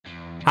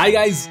Hi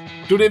guys,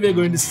 today we are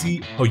going to see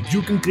how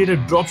you can create a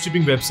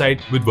dropshipping website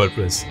with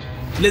WordPress.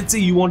 Let's say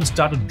you want to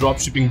start a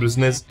dropshipping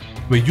business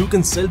where you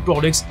can sell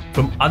products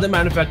from other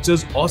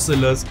manufacturers or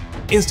sellers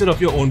instead of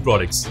your own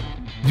products.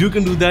 You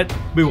can do that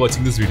by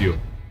watching this video.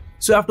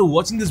 So after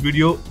watching this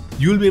video,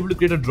 you'll be able to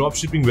create a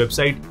dropshipping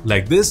website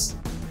like this,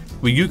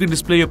 where you can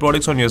display your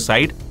products on your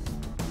site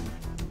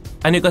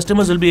and your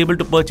customers will be able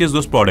to purchase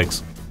those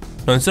products.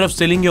 Now instead of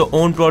selling your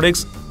own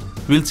products,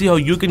 we'll see how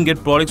you can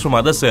get products from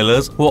other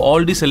sellers who are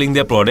already selling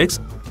their products.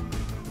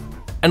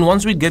 And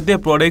once we get their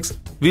products,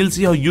 we'll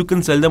see how you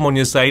can sell them on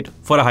your site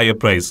for a higher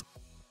price.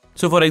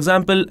 So for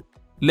example,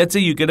 let's say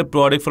you get a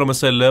product from a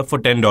seller for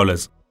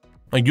 $10.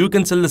 Now you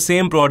can sell the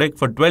same product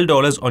for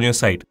 $12 on your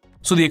site.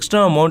 So the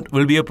extra amount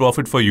will be a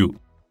profit for you.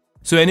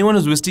 So anyone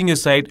who's visiting your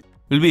site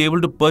will be able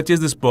to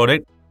purchase this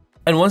product.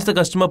 And once the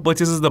customer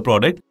purchases the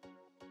product,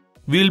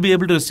 we'll be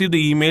able to receive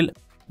the email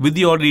with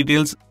the order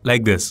details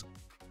like this.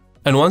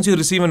 And once you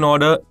receive an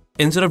order,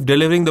 instead of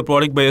delivering the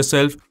product by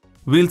yourself,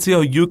 we'll see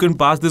how you can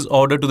pass this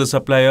order to the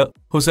supplier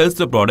who sells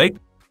the product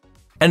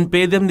and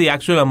pay them the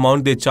actual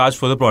amount they charge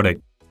for the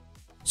product.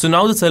 So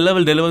now the seller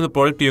will deliver the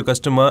product to your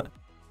customer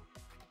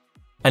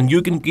and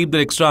you can keep the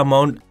extra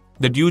amount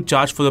that you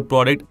charge for the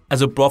product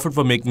as a profit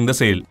for making the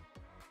sale.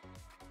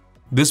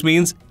 This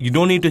means you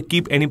don't need to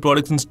keep any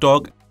products in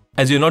stock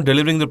as you're not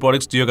delivering the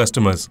products to your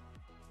customers.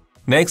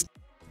 Next,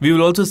 we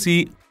will also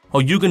see how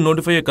you can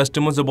notify your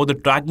customers about the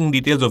tracking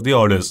details of the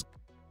orders.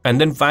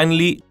 And then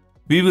finally,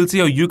 we will see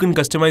how you can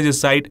customize your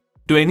site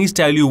to any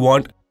style you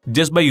want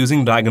just by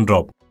using drag and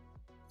drop.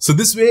 So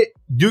this way,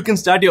 you can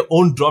start your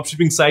own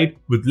dropshipping site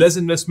with less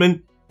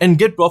investment and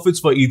get profits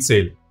for each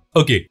sale.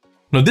 Okay,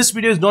 now this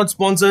video is not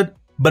sponsored,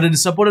 but it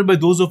is supported by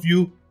those of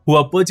you who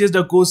have purchased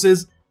our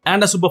courses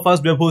and our super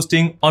fast web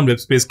hosting on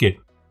Webspace Kit.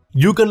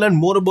 You can learn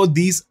more about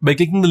these by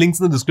clicking the links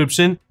in the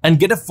description and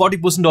get a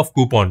 40% off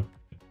coupon.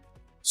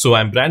 So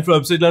I'm Brian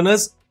from Website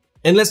Learners,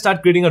 and let's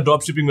start creating a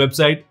dropshipping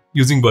website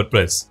using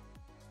WordPress.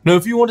 Now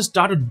if you want to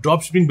start a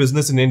dropshipping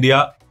business in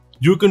India,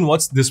 you can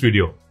watch this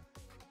video.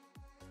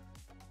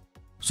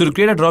 So to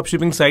create a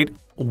dropshipping site,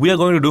 we are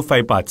going to do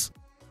 5 parts.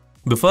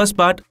 The first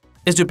part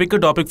is to pick a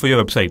topic for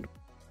your website.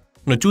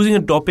 Now choosing a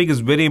topic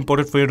is very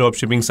important for your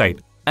dropshipping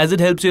site as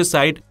it helps your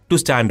site to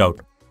stand out.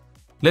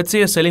 Let's say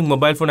you're selling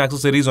mobile phone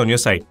accessories on your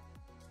site.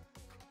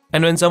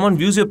 And when someone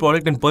views your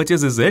product and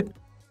purchases it,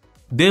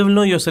 they will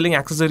know you're selling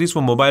accessories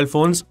for mobile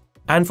phones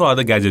and for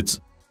other gadgets.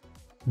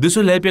 This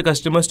will help your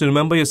customers to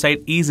remember your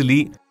site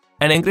easily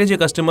and encourage your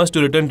customers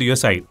to return to your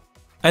site.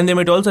 And they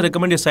might also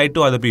recommend your site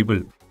to other people.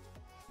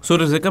 So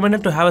it is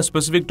recommended to have a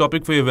specific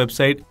topic for your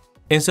website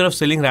instead of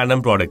selling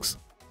random products.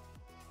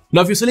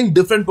 Now if you're selling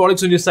different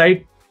products on your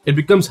site, it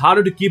becomes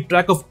harder to keep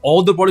track of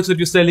all the products that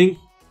you're selling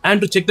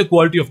and to check the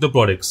quality of the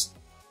products.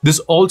 This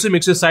also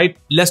makes your site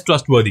less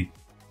trustworthy.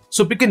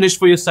 So pick a niche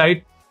for your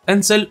site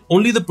and sell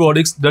only the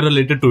products that are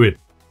related to it.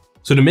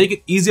 So to make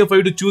it easier for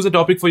you to choose a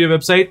topic for your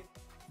website,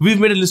 we've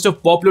made a list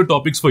of popular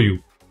topics for you.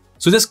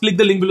 So just click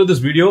the link below this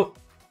video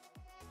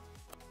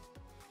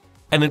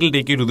and it will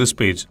take you to this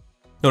page.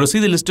 Now to see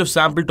the list of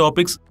sample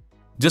topics,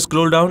 just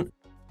scroll down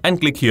and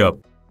click here.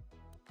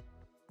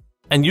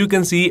 And you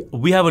can see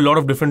we have a lot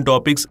of different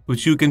topics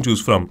which you can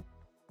choose from.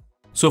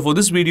 So for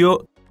this video,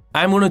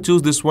 I'm going to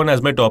choose this one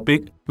as my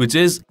topic, which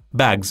is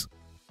bags.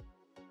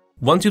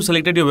 Once you've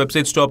selected your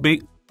website's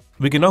topic,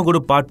 we can now go to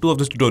part 2 of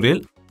this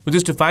tutorial, which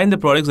is to find the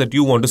products that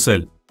you want to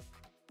sell.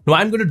 Now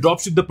I'm going to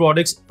dropship the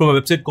products from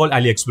a website called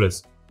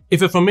AliExpress.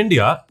 If you're from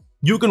India,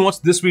 you can watch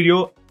this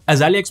video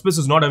as AliExpress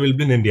is not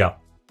available in India.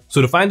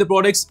 So to find the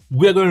products,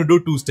 we are going to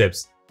do 2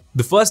 steps.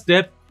 The first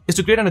step is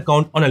to create an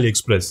account on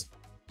AliExpress.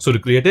 So to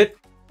create it,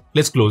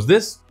 let's close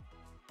this.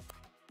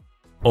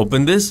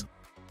 Open this.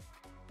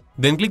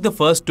 Then click the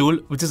first tool,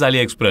 which is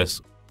AliExpress.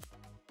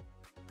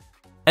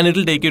 And it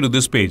will take you to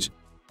this page.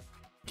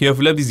 Here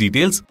fill up these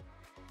details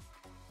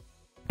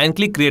and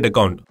click create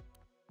account.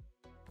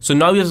 So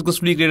now you have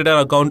successfully created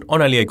our account on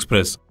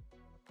AliExpress.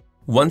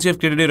 Once you have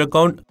created your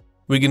account,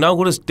 we can now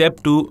go to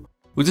step 2,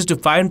 which is to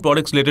find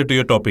products related to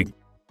your topic.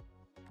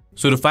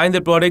 So to find the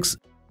products,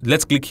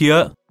 let's click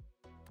here.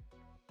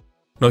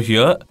 Now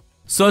here,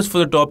 search for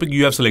the topic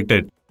you have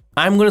selected.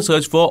 I'm going to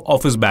search for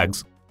office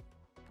bags.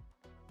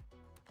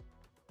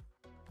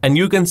 And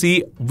you can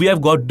see we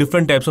have got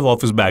different types of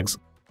office bags.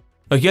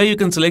 Now here you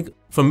can select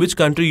from which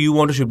country you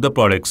want to ship the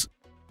products.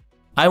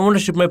 I want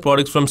to ship my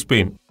products from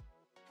Spain.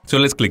 So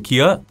let's click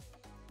here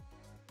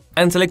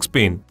and select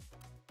Spain.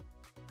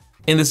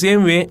 In the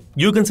same way,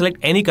 you can select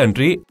any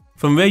country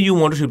from where you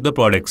want to ship the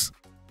products.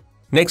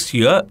 Next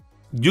here,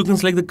 you can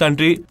select the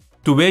country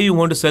to where you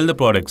want to sell the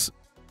products.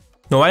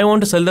 Now I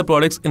want to sell the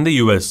products in the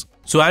US.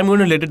 So I'm going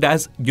to let it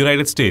as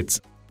United States.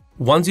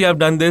 Once you have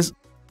done this,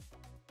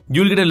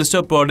 you'll get a list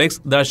of products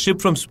that are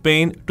shipped from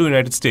Spain to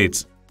United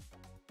States.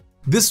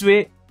 This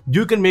way,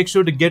 you can make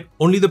sure to get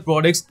only the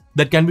products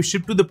that can be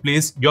shipped to the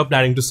place you're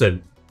planning to sell.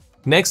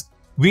 Next,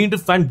 we need to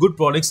find good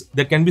products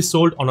that can be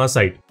sold on our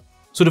site.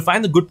 So to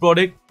find the good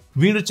product,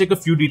 we need to check a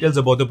few details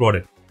about the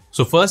product.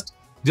 So first,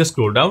 just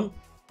scroll down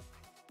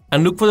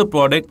and look for the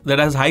product that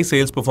has high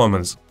sales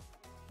performance.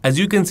 As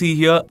you can see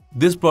here,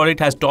 this product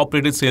has top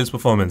rated sales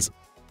performance.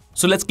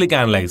 So let's click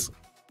Analyze.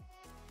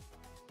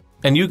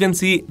 And you can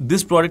see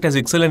this product has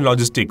excellent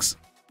logistics.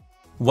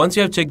 Once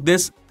you have checked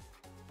this,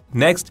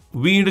 next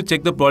we need to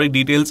check the product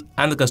details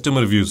and the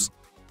customer reviews.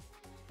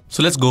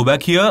 So let's go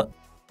back here.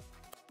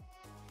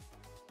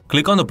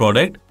 Click on the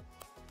product.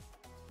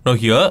 Now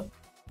here,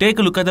 take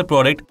a look at the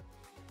product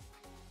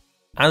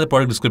and the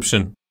product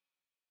description.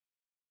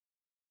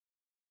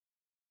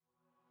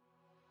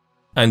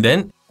 And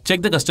then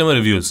check the customer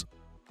reviews.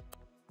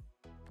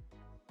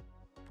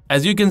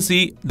 As you can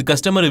see, the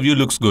customer review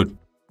looks good.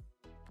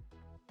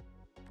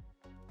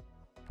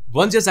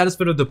 Once you're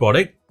satisfied with the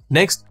product,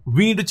 next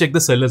we need to check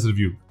the seller's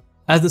review.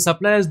 As the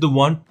supplier is the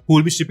one who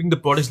will be shipping the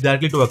products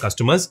directly to our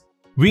customers,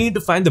 we need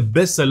to find the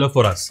best seller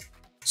for us.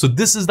 So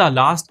this is the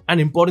last and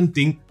important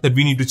thing that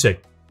we need to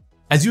check.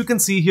 As you can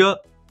see here,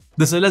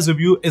 the seller's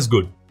review is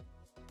good.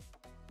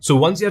 So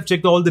once you have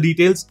checked all the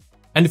details,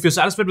 and if you're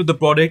satisfied with the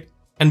product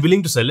and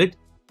willing to sell it,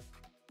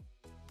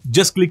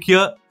 just click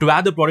here to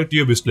add the product to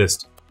your wish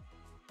list.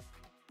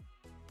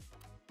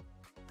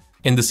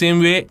 In the same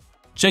way,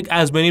 check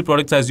as many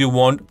products as you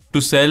want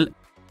to sell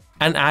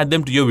and add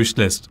them to your wish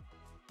list.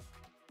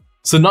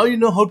 So now you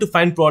know how to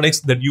find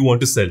products that you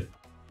want to sell.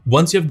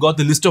 Once you have got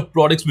the list of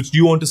products which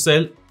you want to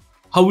sell,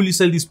 how will you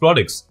sell these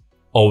products?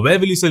 Or where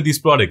will you sell these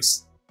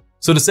products?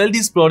 So to sell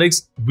these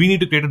products, we need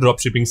to create a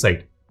dropshipping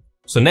site.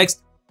 So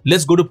next,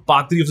 let's go to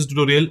part 3 of this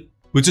tutorial,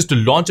 which is to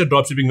launch a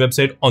dropshipping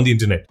website on the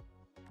internet.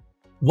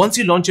 Once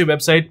you launch your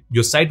website,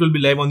 your site will be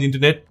live on the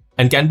internet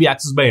and can be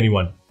accessed by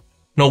anyone.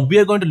 Now we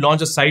are going to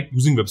launch a site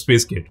using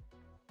WebSpaceKit.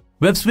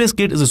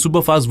 WebSpaceKit is a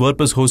super fast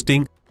WordPress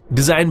hosting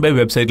designed by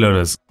website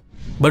learners.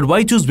 But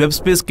why choose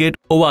WebSpaceKit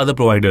over other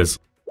providers?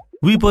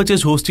 We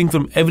purchased hosting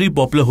from every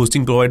popular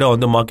hosting provider on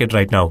the market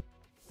right now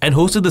and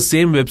hosted the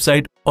same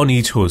website on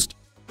each host.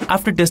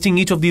 After testing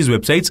each of these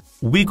websites,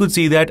 we could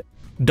see that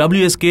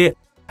WSK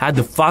had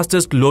the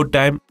fastest load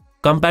time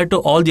compared to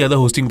all the other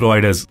hosting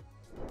providers.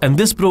 And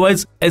this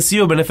provides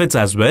SEO benefits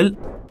as well,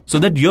 so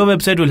that your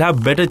website will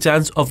have better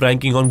chance of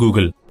ranking on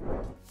Google.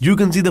 You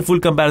can see the full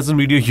comparison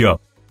video here.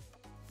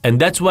 And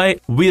that's why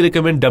we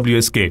recommend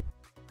WSK.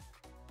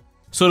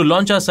 So to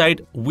launch our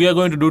site, we are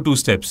going to do 2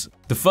 steps.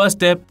 The first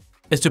step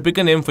is to pick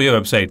a name for your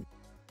website.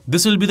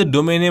 This will be the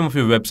domain name of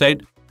your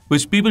website,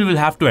 which people will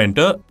have to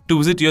enter to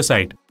visit your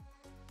site.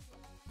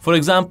 For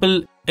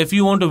example, if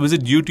you want to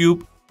visit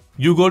YouTube,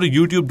 you go to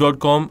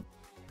youtube.com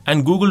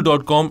and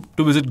google.com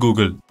to visit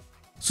Google.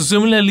 So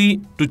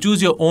similarly, to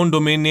choose your own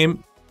domain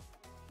name,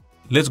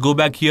 let's go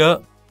back here.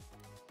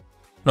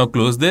 Now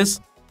close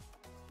this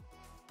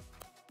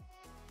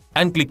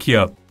and click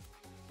here.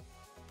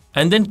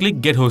 And then click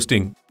Get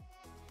Hosting.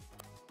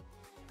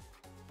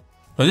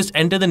 Now just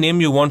enter the name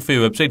you want for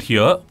your website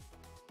here.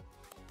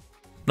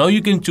 Now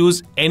you can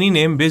choose any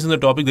name based on the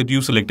topic that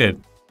you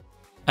selected.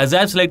 As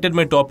I've selected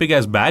my topic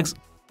as bags,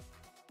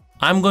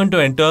 I'm going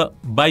to enter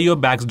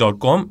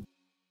buyyourbags.com,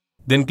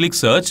 then click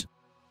search.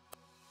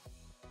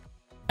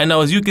 And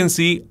now as you can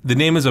see, the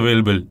name is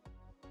available.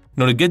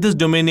 Now to get this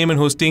domain name and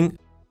hosting,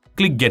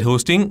 click Get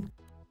Hosting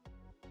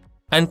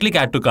and click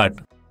Add to Cart.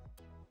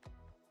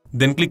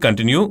 Then click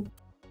Continue.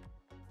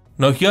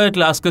 Now here it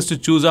will ask us to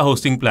choose our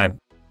hosting plan.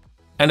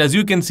 And as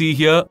you can see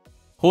here,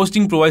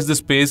 hosting provides the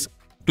space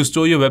to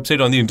store your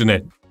website on the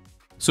internet.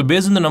 So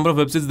based on the number of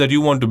websites that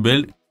you want to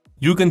build,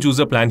 you can choose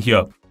a plan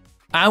here.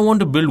 I want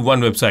to build one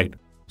website,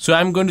 so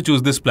I'm going to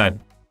choose this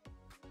plan.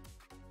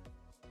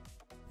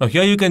 Now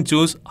here you can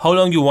choose how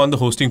long you want the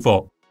hosting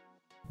for.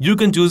 You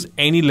can choose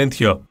any length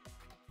here.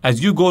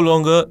 As you go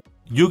longer,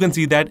 you can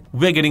see that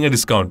we're getting a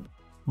discount.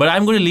 But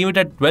I'm going to leave it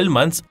at 12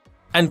 months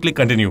and click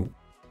Continue.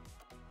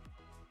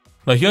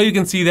 Now here you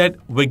can see that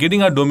we're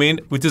getting our domain,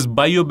 which is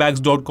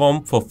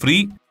buyyourbags.com, for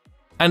free,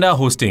 and our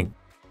hosting.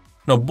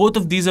 Now both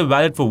of these are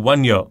valid for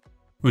 1 year,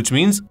 which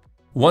means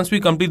once we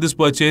complete this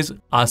purchase,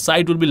 our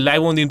site will be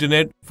live on the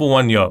internet for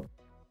 1 year.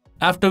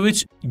 After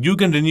which you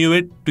can renew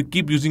it to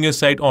keep using your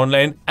site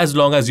online as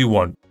long as you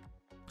want.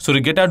 So to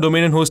get our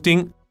domain and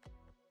hosting,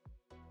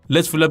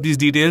 let's fill up these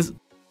details.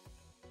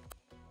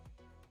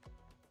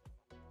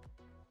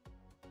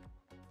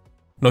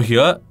 Now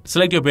here,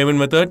 select your payment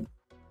method,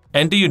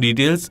 enter your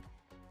details,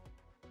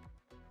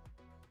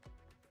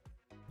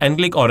 and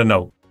click Order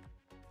Now.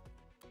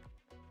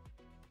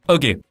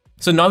 Okay,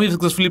 so now we've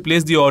successfully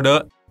placed the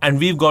order and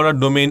we've got our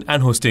domain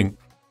and hosting.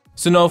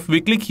 So now if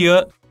we click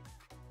here,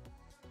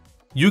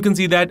 you can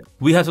see that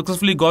we have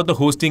successfully got the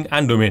hosting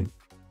and domain.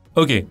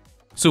 Okay,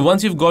 so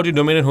once you've got your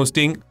domain and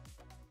hosting,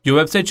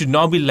 your website should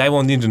now be live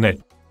on the internet.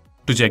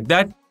 To check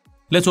that,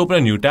 let's open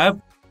a new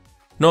tab.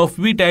 Now if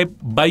we type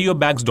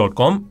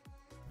buyyourbags.com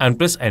and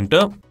press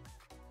enter,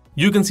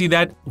 you can see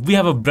that we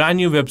have a brand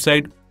new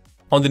website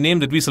on the name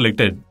that we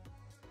selected.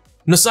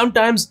 Now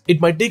sometimes it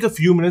might take a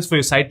few minutes for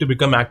your site to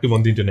become active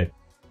on the internet.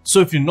 So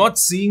if you're not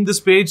seeing this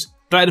page,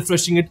 try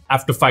refreshing it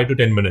after 5 to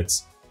 10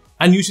 minutes.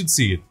 And you should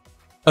see it.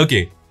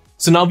 Okay,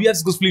 so now we have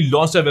successfully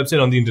launched our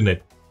website on the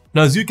internet.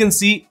 Now as you can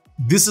see,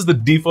 this is the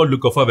default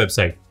look of our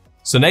website.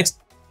 So next,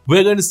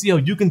 we're going to see how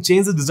you can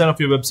change the design of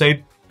your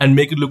website and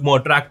make it look more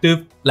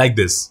attractive like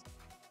this.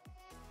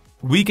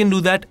 We can do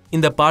that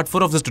in the part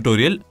 4 of this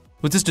tutorial,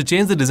 which is to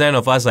change the design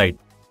of our site.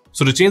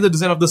 So to change the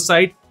design of the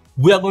site,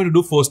 we are going to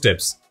do 4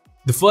 steps.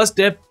 The first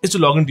step is to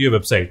log into your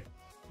website.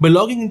 By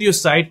logging into your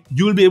site,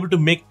 you will be able to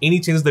make any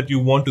changes that you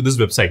want to this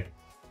website.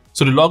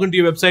 So to log into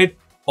your website,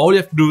 all you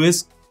have to do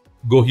is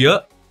go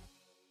here,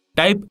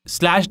 type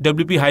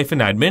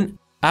 /wp-admin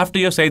after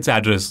your site's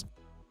address.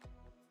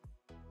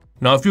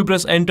 Now if you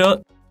press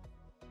enter,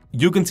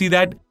 you can see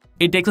that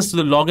it takes us to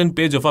the login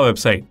page of our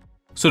website.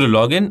 So to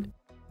log in,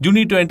 you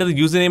need to enter the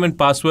username and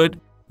password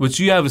which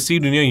you have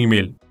received in your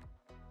email.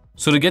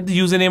 So to get the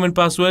username and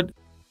password,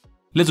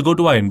 let's go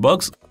to our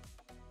inbox,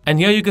 and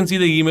here you can see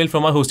the email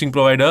from our hosting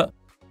provider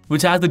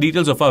which has the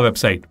details of our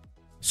website.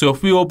 So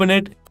if we open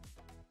it,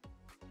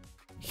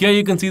 here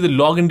you can see the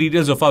login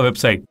details of our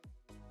website.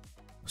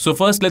 So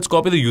first let's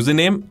copy the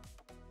username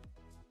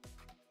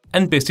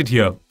and paste it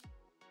here.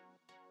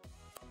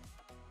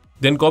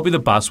 Then copy the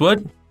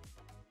password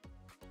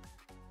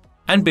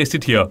and paste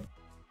it here.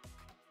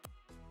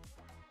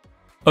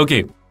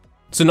 Okay,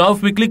 so now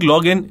if we click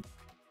login,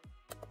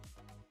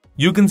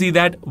 you can see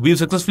that we've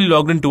successfully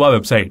logged into our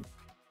website.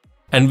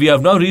 And we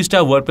have now reached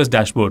our WordPress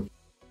dashboard.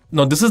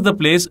 Now this is the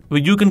place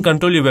where you can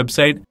control your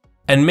website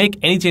and make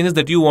any changes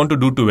that you want to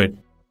do to it.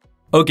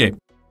 Okay,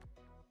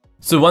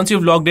 so once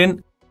you've logged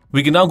in,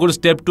 we can now go to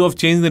step 2 of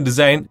changing the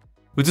design,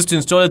 which is to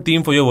install a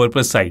theme for your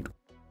WordPress site.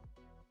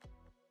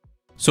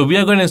 So we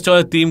are going to install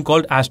a theme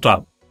called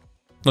𝗧𝗯𝗹𝗲.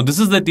 Now this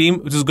is the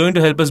theme which is going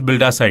to help us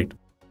build our site.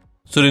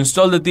 So to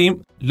install the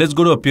theme, let's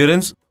go to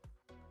Appearance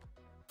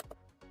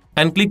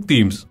and click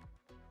Themes.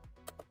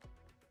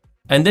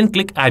 And then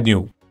click Add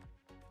New.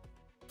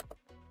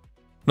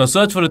 Now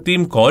search for a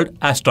theme called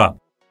𝗧𝗯𝗹.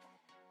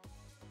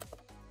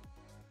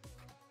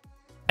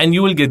 And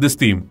you will get this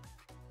theme.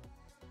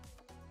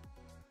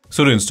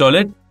 So to install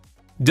it,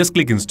 just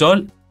click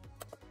Install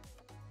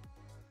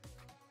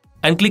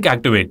and click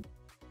Activate.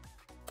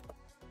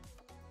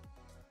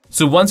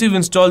 So once you've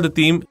installed the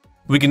theme,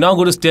 we can now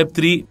go to step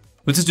 3,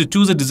 which is to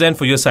choose a design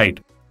for your site.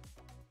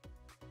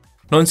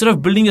 Now instead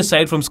of building your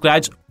site from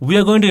scratch, we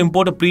are going to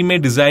import a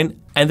pre-made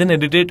design and then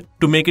edit it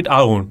to make it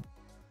our own.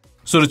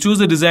 So to choose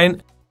the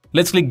design,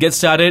 let's click Get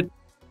Started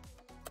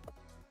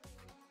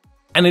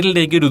and it'll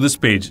take you to this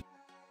page.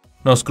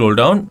 Now scroll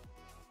down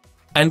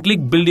and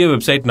click Build Your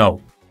Website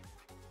Now.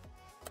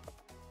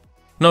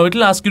 Now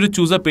it'll ask you to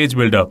choose a page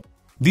builder.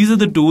 These are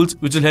the tools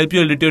which will help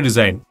you edit your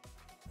design.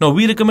 Now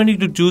we recommend you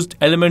to choose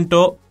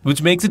Elementor,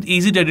 which makes it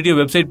easy to edit your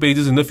website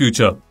pages in the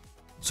future.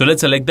 So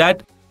let's select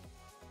that.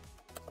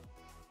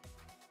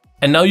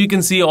 And now you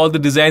can see all the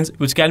designs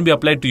which can be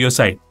applied to your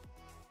site.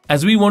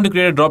 As we want to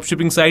create a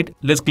dropshipping site,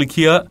 let's click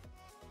here.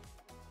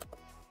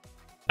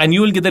 And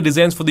you will get the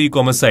designs for the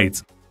e-commerce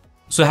sites.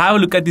 So have a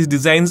look at these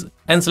designs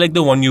and select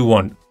the one you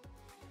want.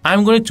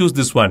 I'm going to choose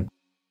this one.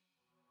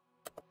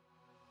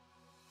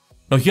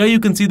 Now here you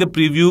can see the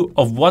preview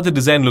of what the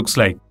design looks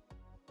like.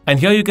 And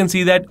here you can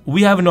see that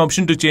we have an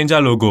option to change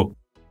our logo.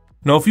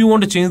 Now if you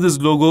want to change this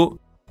logo,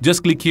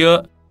 just click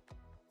here.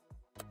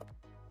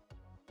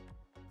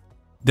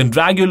 Then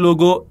drag your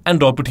logo and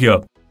drop it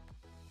here.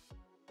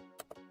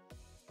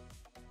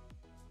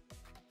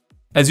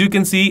 As you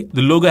can see,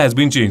 the logo has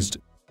been changed.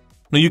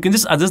 Now you can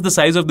just adjust the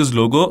size of this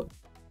logo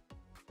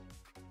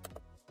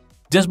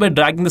just by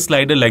dragging the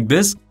slider like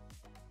this,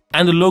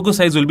 and the logo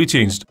size will be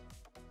changed.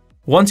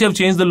 Once you have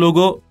changed the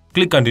logo,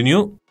 click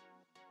Continue.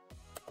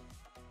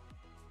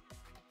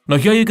 Now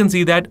here you can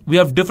see that we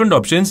have different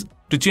options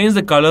to change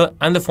the color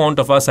and the font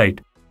of our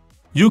site.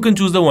 You can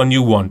choose the one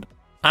you want.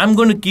 I'm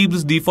going to keep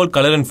this default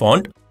color and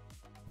font.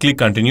 Click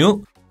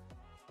Continue.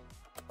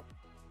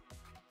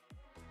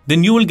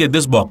 Then you will get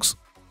this box.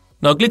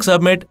 Now click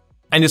Submit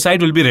and your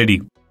site will be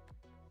ready.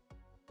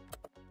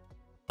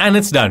 And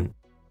it's done.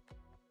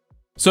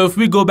 So if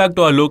we go back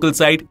to our local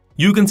site,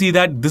 you can see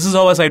that this is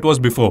how our site was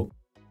before.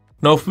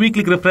 Now if we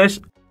click refresh,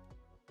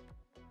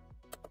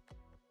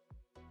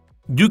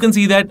 you can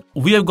see that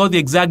we have got the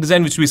exact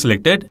design which we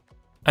selected,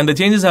 and the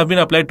changes have been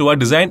applied to our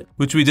design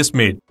which we just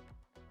made.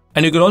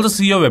 And you can also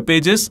see your web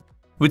pages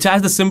which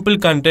has the simple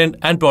content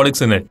and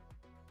products in it.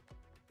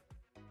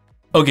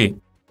 Okay.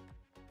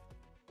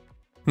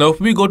 Now if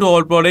we go to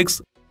all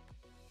products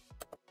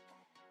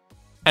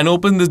and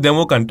open this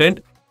demo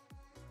content,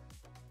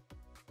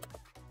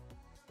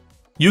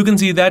 you can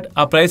see that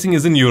our pricing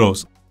is in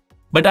euros,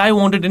 but I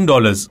want it in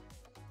dollars.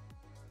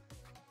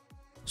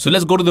 So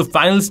let's go to the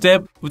final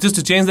step, which is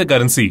to change the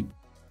currency.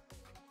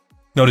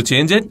 Now to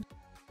change it,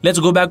 let's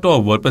go back to our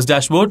WordPress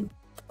dashboard,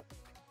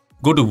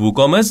 go to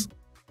WooCommerce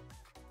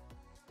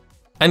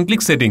and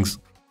click Settings.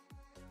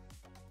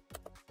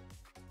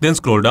 Then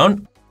scroll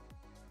down.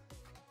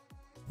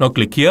 Now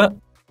click here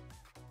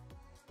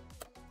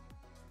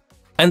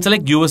and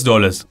select US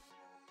dollars.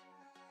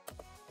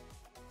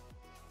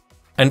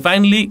 And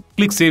finally,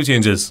 click Save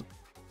Changes.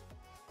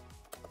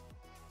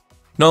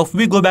 Now if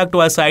we go back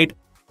to our site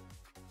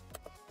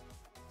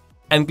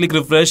and click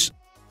refresh,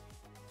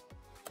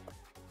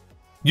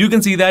 you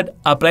can see that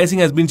our pricing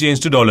has been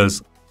changed to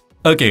dollars.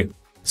 Okay,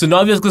 so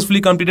now we have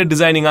successfully completed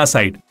designing our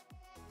site.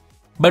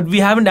 But we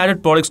haven't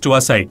added products to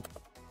our site.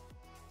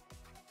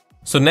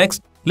 So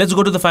next, let's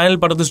go to the final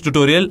part of this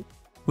tutorial,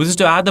 which is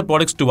to add the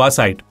products to our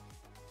site.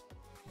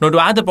 Now to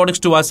add the products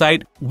to our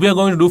site, we are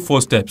going to do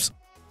 4 steps.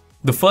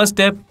 The first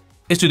step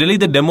is to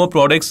delete the demo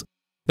products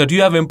that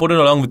you have imported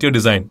along with your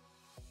design.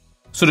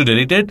 So to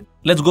delete it,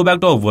 let's go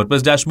back to our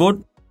WordPress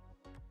dashboard.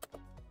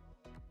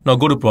 Now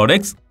go to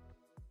products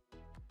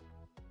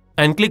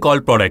and click all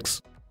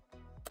products.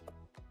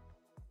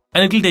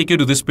 And it will take you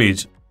to this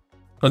page.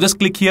 Now just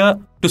click here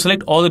to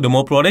select all the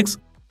demo products.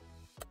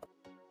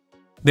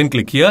 Then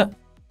click here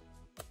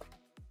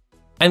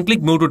and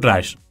click move to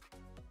trash.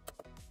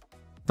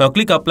 Now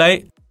click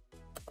apply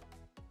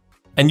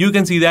and you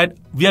can see that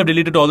we have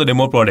deleted all the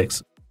demo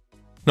products.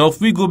 Now if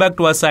we go back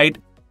to our site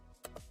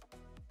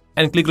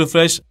and click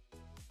refresh,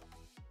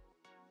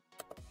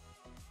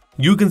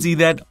 you can see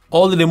that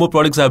all the demo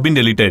products have been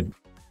deleted.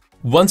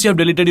 Once you have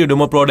deleted your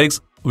demo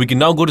products, we can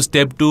now go to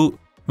step 2,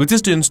 which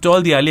is to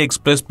install the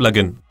AliExpress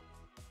plugin.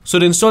 So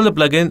to install the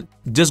plugin,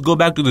 just go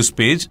back to this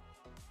page.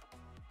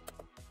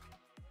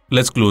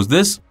 Let's close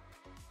this.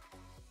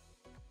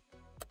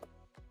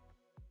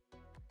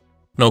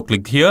 Now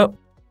click here.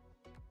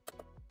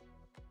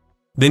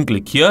 Then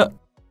click here.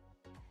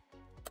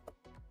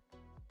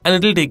 And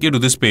it will take you to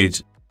this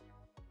page.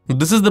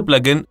 This is the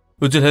plugin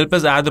which will help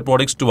us add the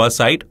products to our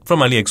site from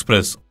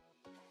AliExpress.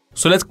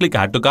 So let's click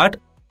add to cart.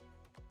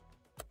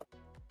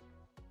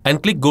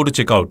 And click go to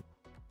checkout.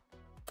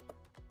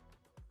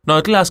 Now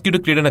it will ask you to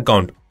create an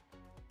account.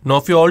 Now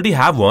if you already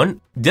have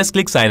one, just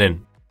click sign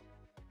in.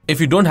 If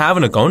you don't have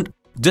an account,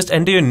 just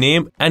enter your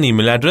name and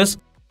email address.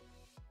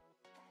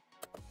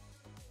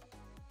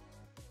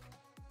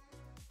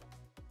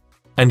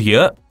 And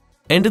here,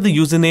 enter the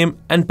username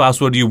and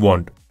password you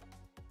want.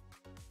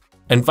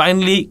 And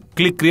finally,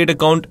 click create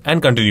account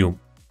and continue.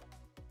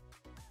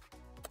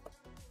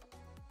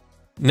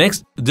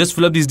 Next, just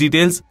fill up these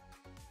details.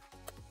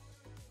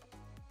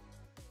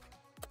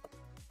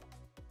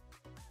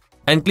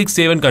 And click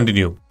save and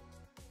continue.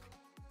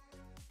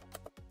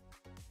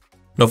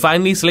 Now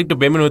finally, select the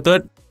payment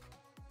method.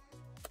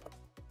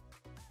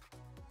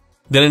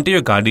 Then enter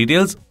your card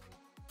details.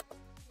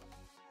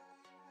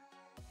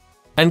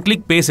 And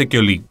click pay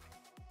securely.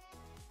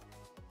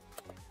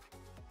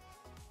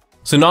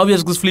 So now we have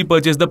successfully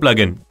purchased the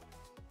plugin.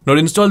 Now to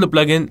install the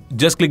plugin,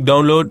 just click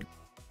download.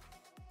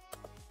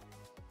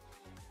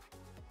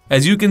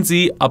 As you can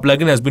see, our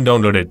plugin has been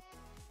downloaded.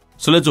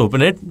 So let's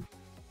open it.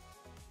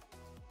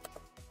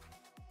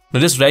 Now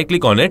just right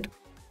click on it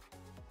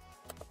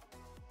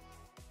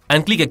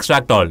and click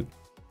extract all.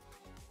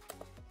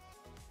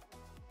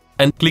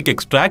 And click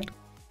extract.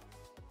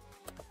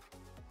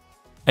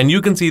 And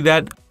you can see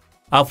that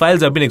our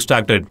files have been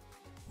extracted.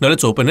 Now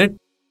let's open it.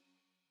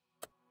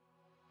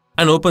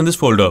 And open this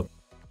folder.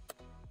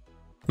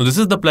 Now this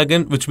is the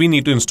plugin which we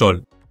need to install.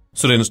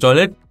 So to install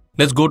it,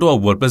 let's go to our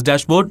WordPress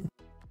dashboard.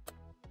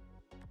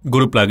 Go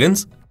to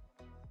plugins.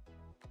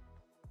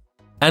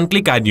 And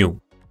click add new.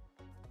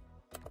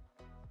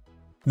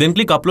 Then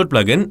click upload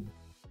plugin.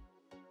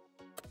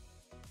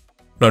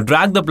 Now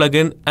drag the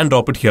plugin and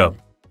drop it here.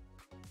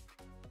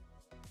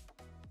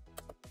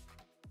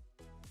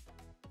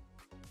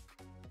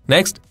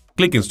 Next,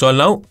 click install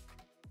now.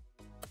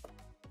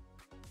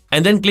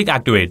 And then click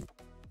activate.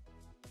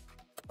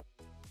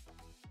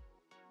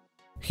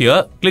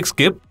 Here, click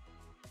skip.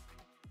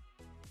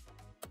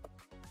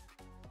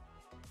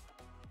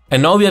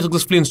 And now we have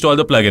successfully installed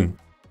the plugin.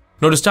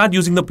 Now to start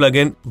using the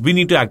plugin, we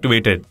need to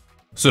activate it.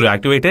 So to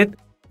activate it,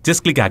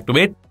 just click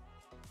activate.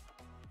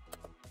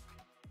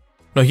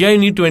 Now here you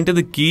need to enter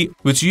the key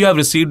which you have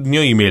received in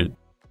your email.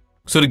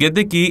 So to get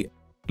the key,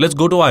 let's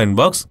go to our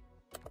inbox.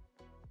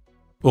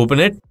 Open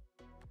it.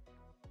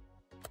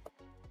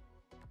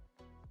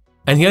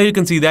 And here you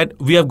can see that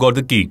we have got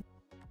the key.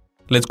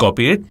 Let's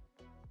copy it.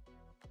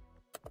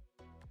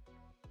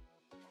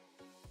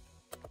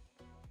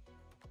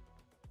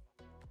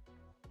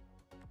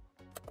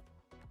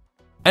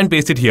 And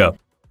paste it here.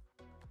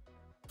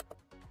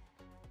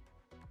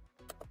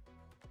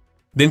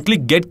 Then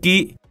click get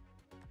key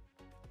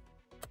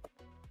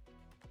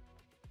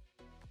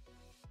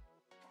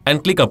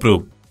and click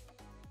approve.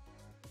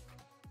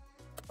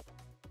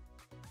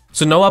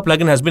 So now our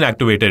plugin has been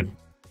activated.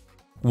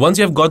 Once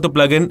you have got the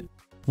plugin,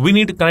 we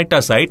need to connect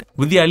our site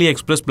with the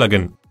AliExpress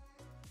plugin.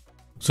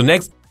 So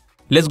next,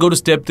 let's go to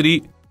step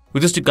 3,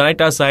 which is to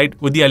connect our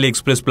site with the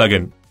AliExpress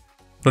plugin.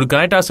 Now to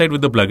connect our site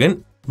with the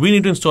plugin, we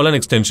need to install an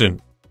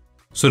extension.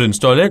 So to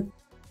install it,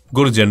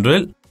 go to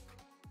General.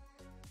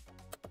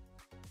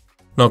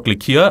 Now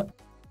click here.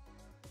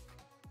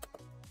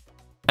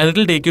 And it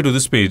will take you to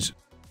this page.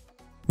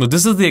 Now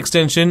this is the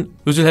extension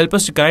which will help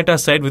us to connect our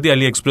site with the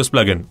AliExpress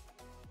plugin.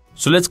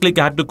 So let's click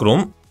add to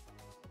Chrome.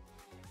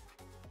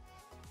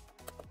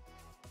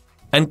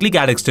 And click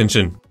add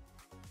extension.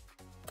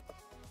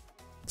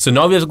 So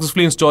now we have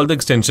successfully installed the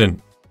extension.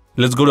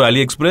 Let's go to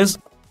AliExpress.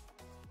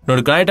 Now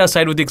to connect our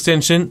site with the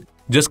extension,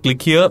 just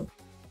click here.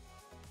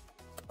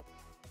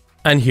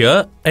 And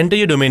here, enter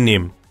your domain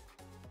name.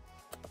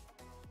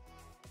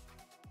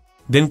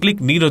 Then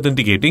click Need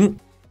Authenticating.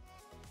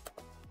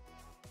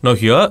 Now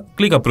here,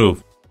 click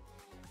Approve.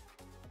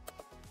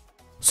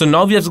 So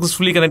now we have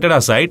successfully connected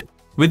our site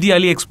with the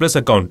AliExpress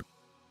account.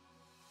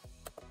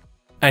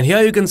 And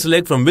here you can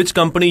select from which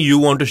company you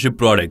want to ship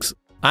products.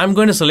 I'm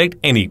going to select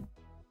any.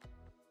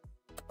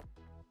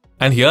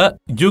 And here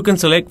you can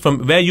select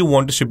from where you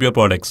want to ship your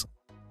products.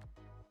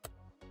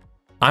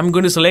 I'm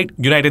going to select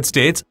United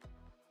States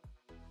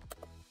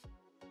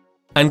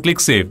and click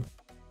Save.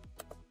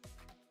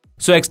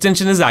 So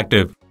extension is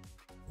active.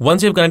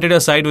 Once you've connected your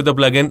site with the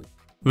plugin,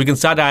 we can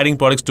start adding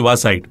products to our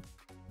site.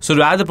 So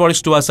to add the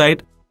products to our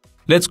site,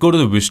 let's go to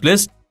the wish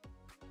list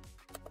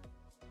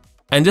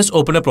and just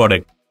open a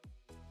product.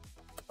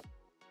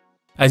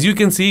 As you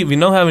can see, we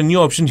now have a new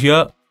option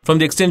here from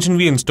the extension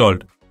we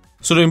installed.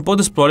 So to import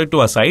this product to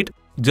our site,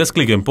 just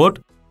click Import.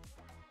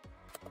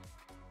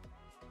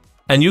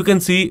 And you can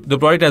see the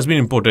product has been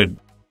imported.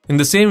 In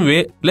the same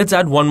way, let's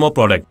add one more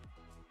product.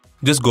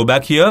 Just go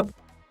back here.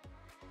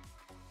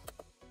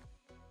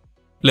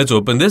 Let's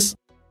open this.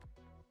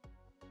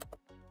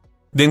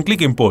 Then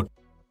click Import.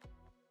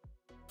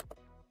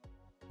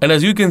 And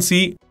as you can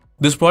see,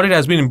 this product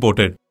has been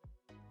imported.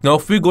 Now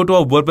if we go to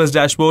our WordPress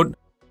dashboard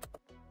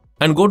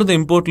and go to the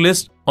import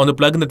list on the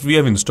plugin that we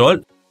have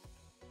installed,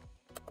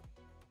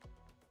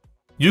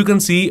 you can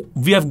see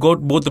we have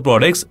got both the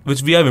products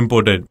which we have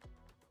imported.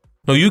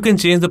 Now you can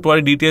change the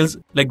product details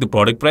like the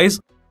product price,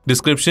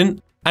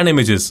 description and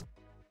images.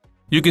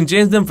 You can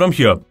change them from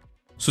here.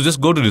 So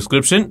just go to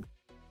description.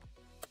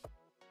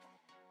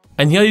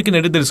 And here you can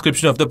edit the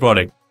description of the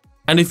product.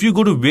 And if you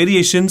go to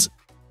variations,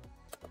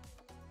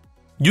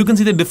 you can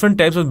see the different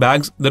types of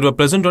bags that were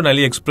present on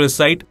AliExpress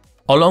site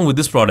along with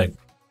this product.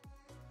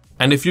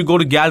 And if you go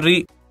to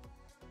gallery,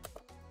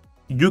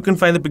 you can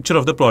find the picture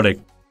of the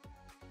product.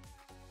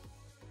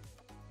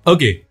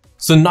 Okay,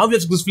 so now we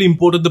have successfully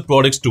imported the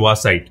products to our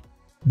site.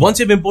 Once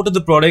you've imported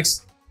the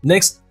products,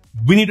 next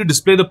we need to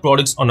display the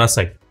products on our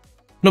site.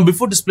 Now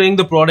before displaying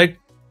the product,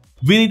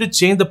 we need to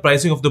change the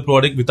pricing of the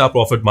product with our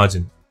profit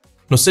margin.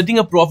 Now setting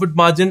a profit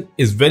margin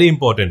is very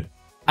important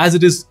as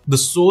it is the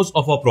source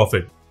of our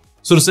profit.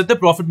 So to set the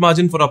profit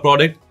margin for our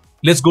product,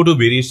 let's go to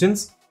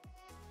variations.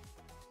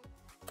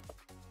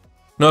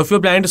 Now if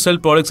you're planning to sell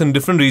products in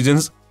different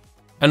regions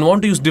and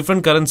want to use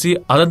different currency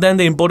other than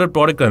the imported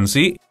product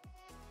currency,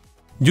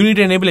 you need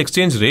to enable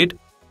exchange rate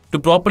to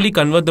properly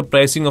convert the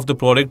pricing of the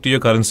product to your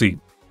currency.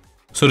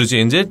 So to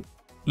change it,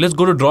 let's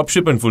go to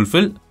Dropship and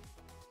Fulfill.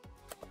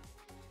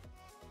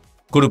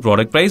 Go to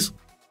Product Price.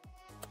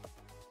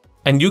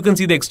 And you can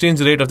see the exchange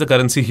rate of the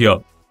currency here.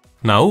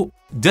 Now,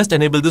 just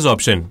enable this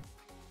option.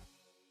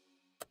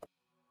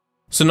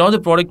 So now the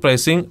product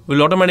pricing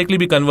will automatically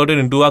be converted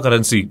into our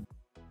currency.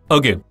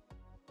 Okay.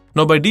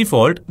 Now by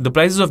default, the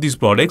prices of these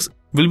products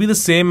will be the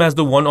same as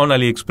the one on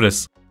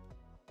AliExpress.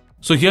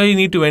 So here you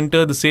need to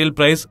enter the sale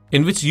price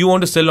in which you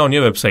want to sell on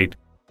your website.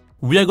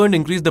 We are going to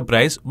increase the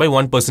price by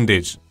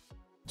 1%.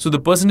 So the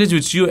percentage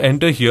which you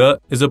enter here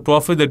is the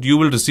profit that you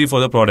will receive for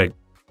the product.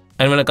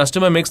 And when a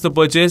customer makes the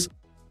purchase,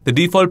 the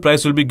default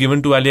price will be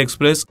given to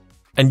AliExpress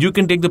and you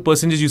can take the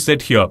percentage you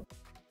set here.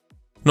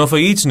 Now for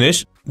each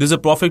niche, there is a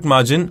profit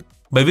margin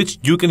by which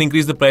you can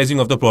increase the pricing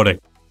of the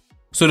product.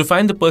 So to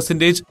find the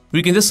percentage,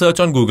 we can just search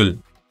on Google.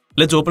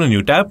 Let's open a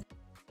new tab.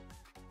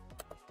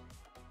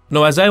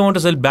 Now as I want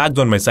to sell bags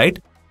on my site,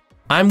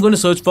 I'm going to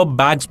search for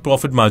bags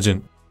profit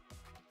margin.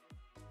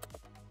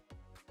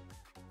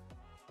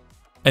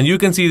 And you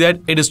can see that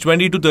it is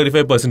 20 to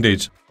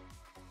 35%.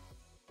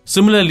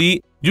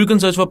 Similarly, you can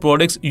search for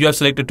products you have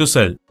selected to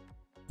sell.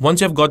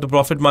 Once you have got the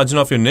profit margin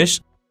of your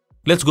niche,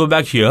 let's go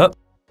back here.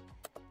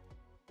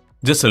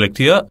 Just select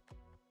here.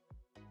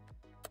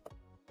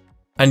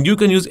 And you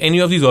can use any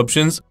of these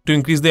options to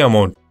increase the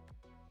amount.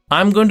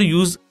 I'm going to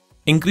use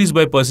increase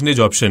by percentage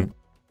option.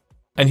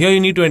 And here you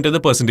need to enter the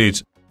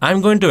percentage.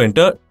 I'm going to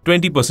enter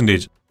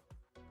 20%.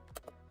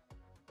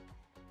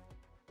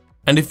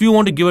 And if you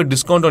want to give a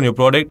discount on your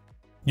product,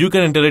 you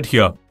can enter it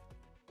here.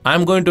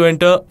 I'm going to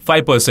enter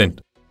 5%.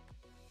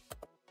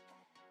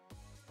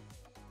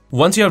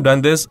 Once you have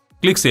done this,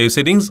 click Save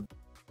Settings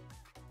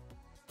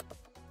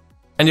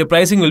and your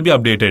pricing will be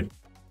updated.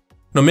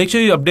 Now make sure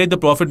you update the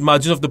profit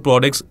margin of the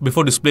products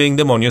before displaying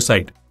them on your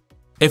site.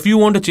 If you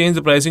want to change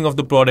the pricing of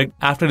the product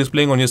after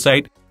displaying on your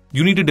site,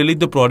 you need to delete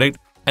the product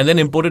and then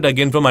import it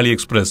again from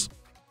AliExpress.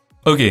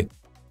 Okay,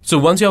 so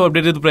once you have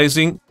updated the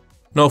pricing,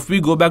 now if we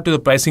go back to the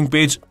pricing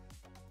page,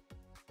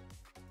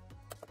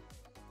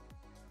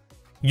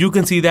 you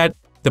can see that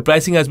the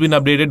pricing has been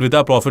updated with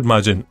our profit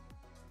margin.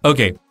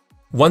 Okay.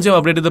 Once you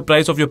have updated the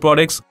price of your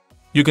products,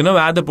 you can now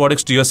add the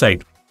products to your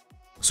site.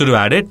 So to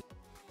add it,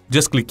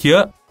 just click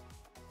here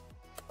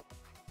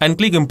and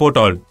click Import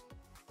All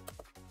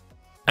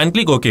and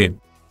click OK.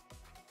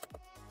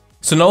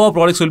 So now our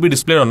products will be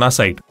displayed on our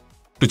site.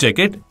 To check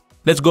it,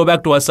 let's go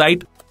back to our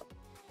site,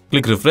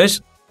 click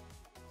Refresh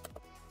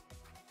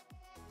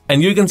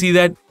and you can see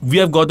that we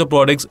have got the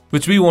products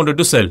which we wanted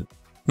to sell.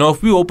 Now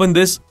if we open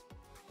this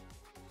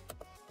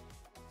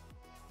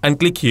and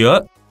click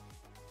here,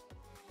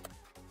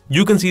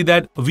 you can see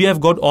that we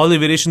have got all the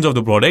variations of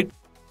the product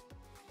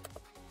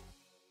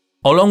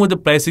along with the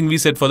pricing we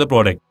set for the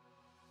product.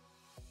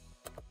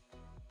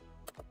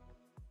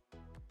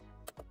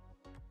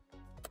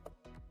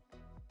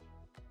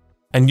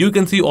 And you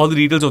can see all the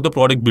details of the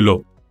product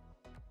below.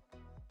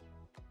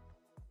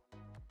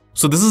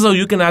 So this is how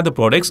you can add the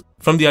products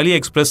from the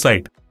AliExpress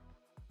site.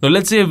 Now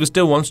let's say a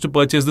visitor wants to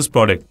purchase this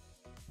product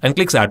and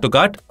clicks add to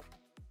cart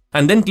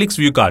and then clicks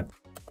view cart.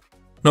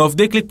 Now if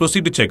they click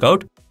proceed to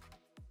checkout,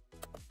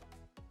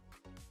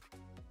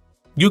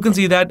 you can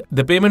see that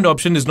the payment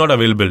option is not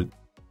available.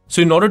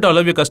 So in order to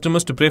allow your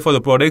customers to pay for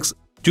the products,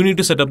 you need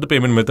to set up the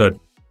payment method.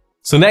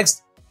 So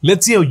next,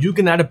 let's see how you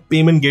can add a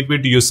payment gateway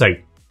to your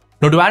site.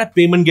 Now to add a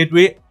payment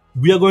gateway,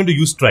 we are going to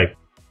use Stripe.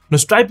 Now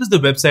Stripe is the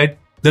website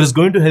that is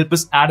going to help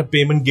us add a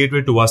payment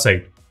gateway to our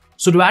site.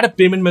 So to add a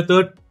payment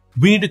method,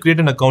 we need to create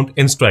an account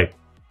in Stripe.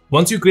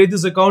 Once you create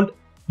this account,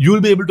 you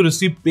will be able to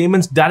receive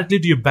payments directly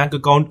to your bank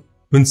account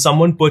when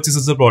someone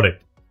purchases a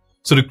product.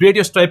 So to create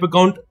your Stripe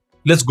account,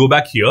 let's go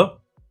back here.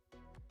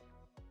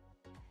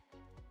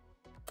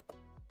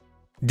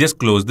 Just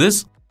close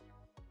this.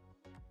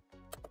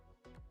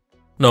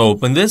 Now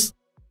open this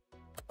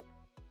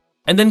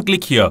and then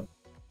click here.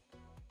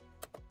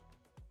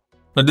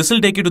 Now this will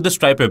take you to the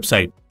Stripe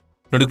website.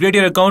 Now to create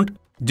your account,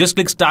 just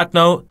click start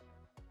now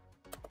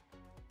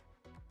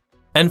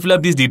and fill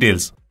up these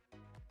details.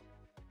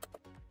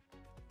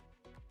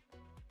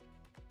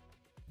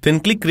 Then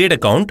click create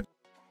account.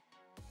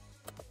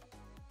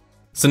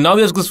 So now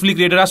we have successfully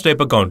created our Stripe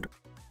account.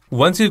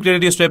 Once you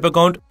created your Stripe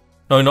account,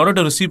 now in order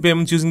to receive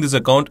payments using this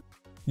account,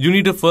 you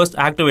need to first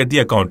activate the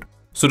account.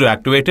 So to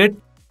activate it,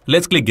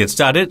 let's click get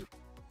started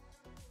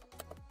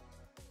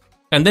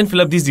and then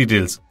fill up these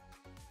details.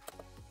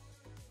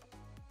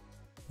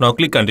 Now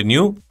click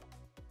continue.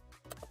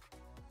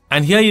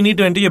 And here you need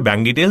to enter your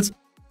bank details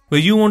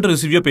where you want to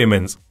receive your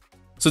payments.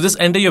 So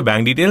just enter your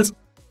bank details.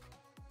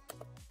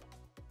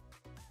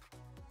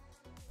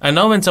 And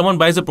now when someone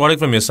buys a product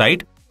from your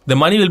site, the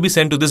money will be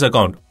sent to this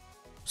account.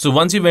 So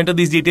once you've entered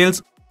these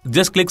details,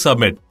 just click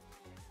submit.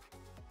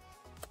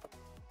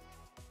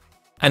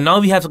 And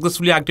now we have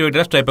successfully activated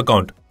our Stripe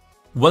account.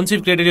 Once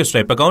you've created your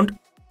Stripe account,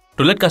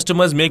 to let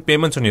customers make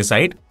payments on your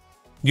site,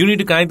 you need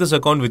to connect this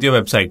account with your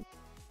website.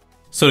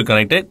 So to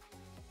connect it,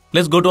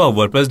 let's go to our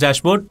WordPress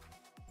dashboard,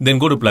 then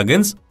go to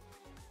plugins,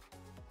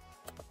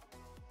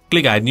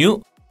 click add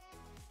new,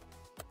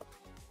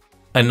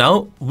 and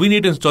now we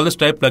need to install the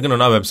Stripe plugin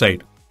on our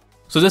website.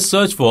 So just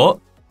search for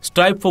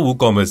Stripe for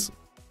WooCommerce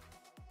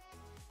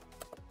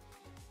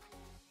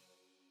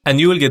and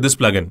you will get this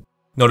plugin.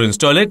 Now to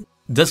install it,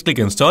 just click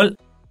install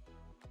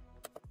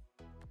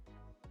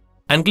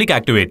and click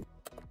activate.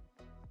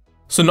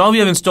 So now we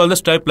have installed the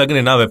Stripe plugin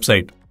in our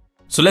website.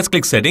 So let's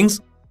click settings.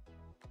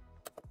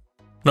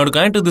 Now to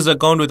connect to this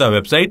account with our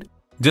website,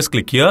 just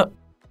click here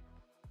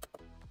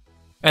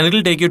and it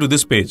will take you to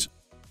this page.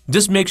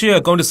 Just make sure your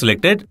account is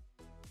selected,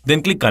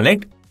 then click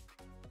connect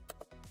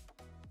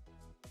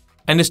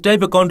and the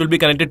Stripe account will be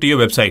connected to your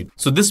website.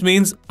 So this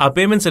means our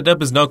payment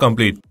setup is now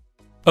complete.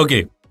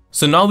 Okay,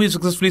 so now we've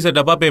successfully set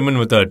up our payment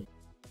method.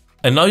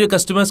 And now your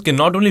customers can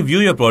not only view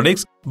your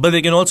products, but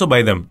they can also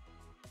buy them.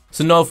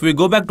 So now if we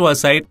go back to our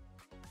site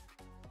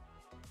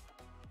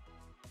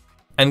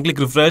and click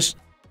refresh,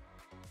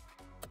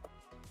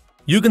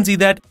 you can see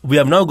that we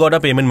have now got our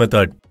payment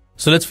method.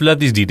 So let's fill up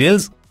these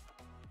details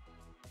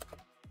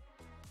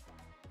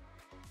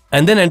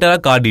and then enter our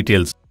card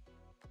details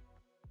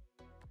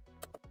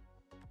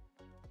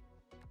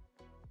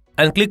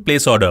and click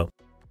place order.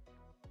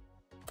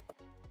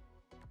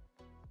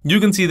 You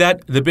can see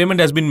that the payment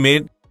has been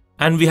made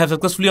and we have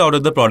successfully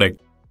ordered the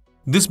product.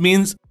 This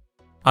means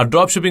our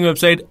dropshipping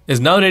website is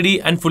now ready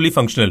and fully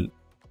functional,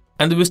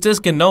 and the visitors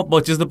can now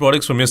purchase the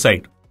products from your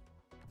site.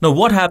 Now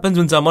what happens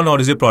when someone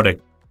orders your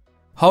product?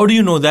 How do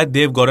you know that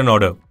they've got an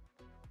order?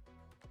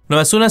 Now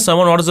as soon as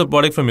someone orders a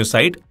product from your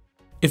site,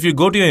 if you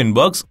go to your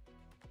inbox,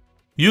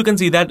 you can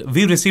see that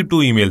we received 2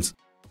 emails.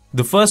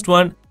 The first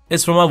one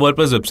is from our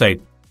WordPress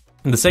website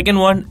and the second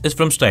one is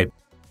from Stripe.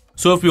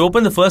 So if you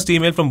open the first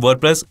email from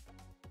WordPress,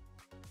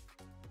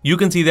 you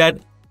can see that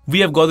we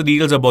have got the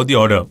details about the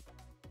order.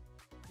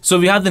 So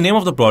we have the name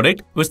of the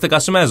product which the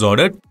customer has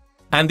ordered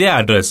and their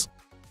address.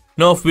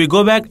 Now if we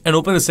go back and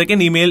open the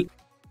second email,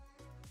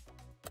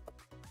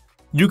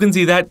 you can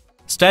see that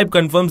Stripe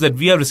confirms that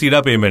we have received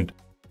our payment.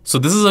 So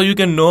this is how you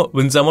can know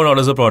when someone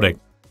orders a product.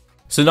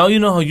 So now you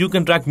know how you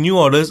can track new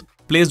orders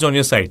placed on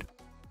your site.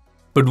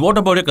 But what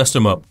about your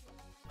customer?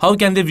 How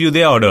can they view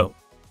their order?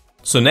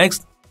 So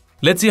next,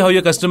 let's see how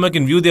your customer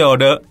can view their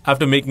order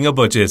after making a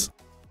purchase.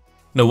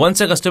 Now once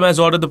a customer has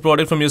ordered the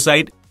product from your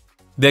site,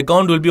 their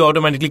account will be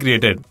automatically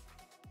created.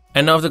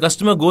 And now if the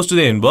customer goes to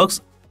their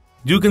inbox,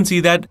 you can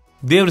see that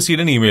they have received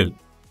an email.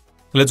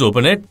 Let's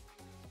open it.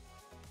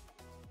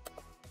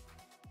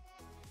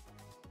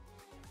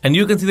 And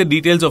you can see the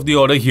details of the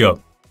order here.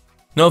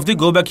 Now if they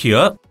go back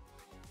here,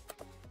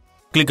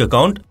 click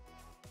account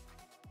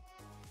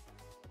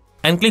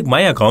and click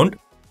my account,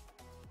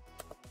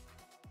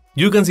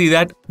 you can see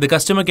that the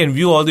customer can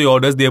view all the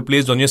orders they have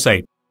placed on your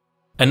site.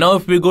 And now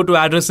if we go to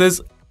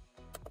addresses,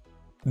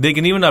 they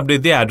can even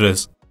update the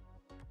address.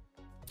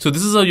 So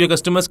this is how your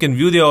customers can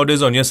view their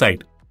orders on your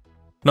site.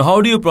 Now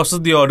how do you process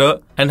the order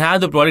and have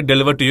the product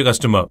delivered to your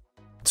customer?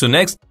 So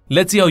next,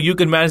 let's see how you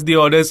can manage the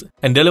orders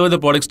and deliver the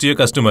products to your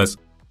customers.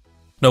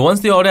 Now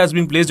once the order has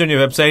been placed on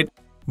your website,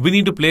 we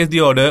need to place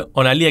the order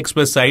on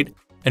AliExpress site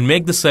and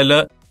make the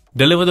seller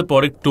deliver the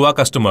product to our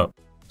customer.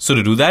 So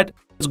to do that,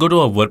 let's go to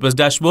our WordPress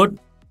dashboard,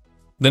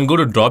 then go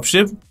to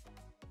Dropship,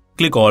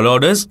 click all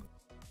orders,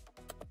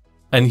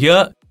 and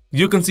here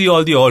you can see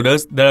all the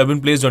orders that have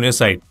been placed on your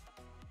site.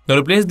 Now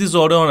to place this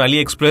order on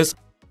AliExpress,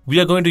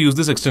 we are going to use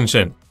this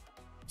extension.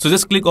 So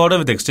just click order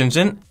with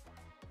extension.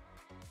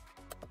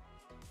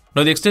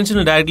 Now the extension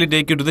will directly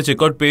take you to the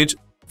checkout page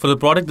for the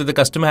product that the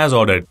customer has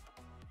ordered.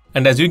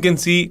 And as you can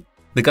see,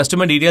 the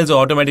customer details are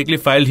automatically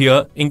filed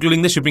here,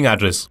 including the shipping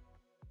address.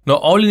 Now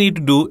all you need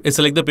to do is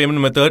select the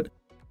payment method,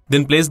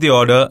 then place the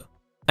order,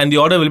 and the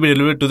order will be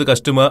delivered to the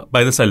customer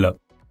by the seller.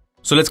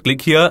 So let's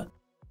click here,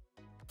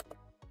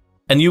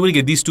 and you will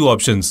get these two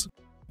options.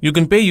 You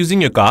can pay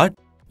using your card,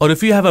 or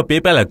if you have a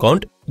PayPal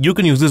account, you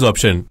can use this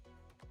option.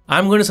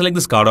 I'm going to select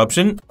this card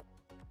option,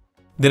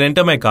 then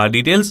enter my card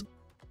details,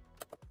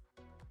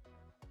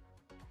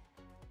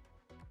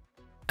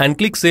 and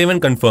click Save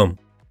and Confirm.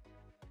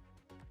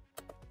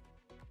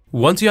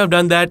 Once you have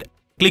done that,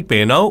 click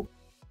Pay Now,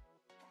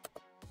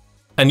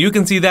 and you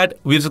can see that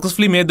we've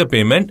successfully made the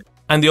payment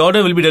and the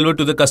order will be delivered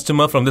to the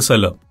customer from the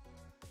seller.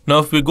 Now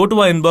if we go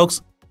to our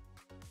inbox,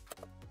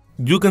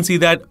 you can see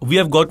that we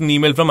have got an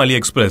email from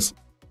AliExpress.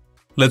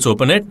 Let's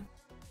open it.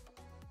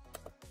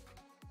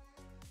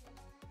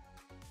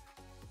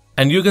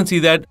 And you can see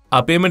that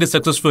our payment is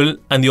successful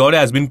and the order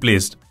has been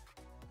placed.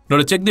 Now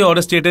to check the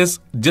order status,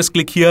 just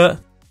click here.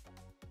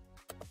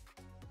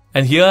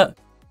 And here,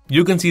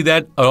 you can see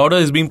that our order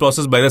is being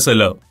processed by the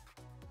seller.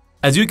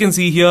 As you can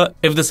see here,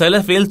 if the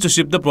seller fails to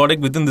ship the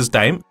product within this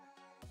time,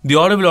 the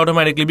order will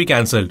automatically be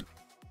cancelled.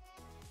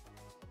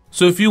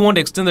 So if you want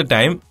to extend the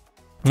time,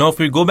 now if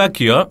we go back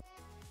here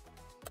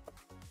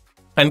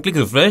and click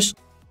refresh,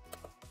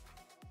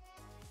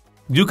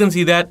 you can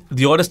see that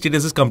the order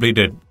status is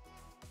completed.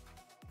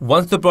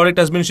 Once the product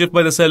has been shipped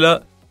by the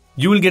seller,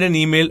 you will get an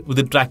email with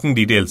the tracking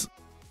details.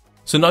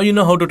 So now you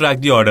know how to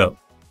track the order.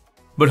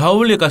 But how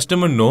will your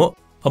customer know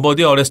about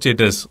the order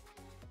status?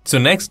 So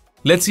next,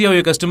 let's see how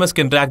your customers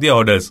can track their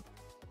orders.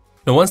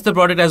 Now once the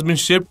product has been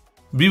shipped,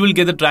 we will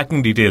get the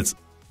tracking details.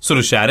 So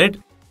to share it,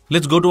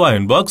 let's go to our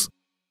inbox.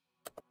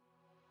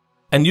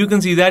 And you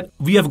can see that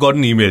we have got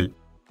an email.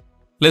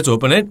 Let's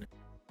open it.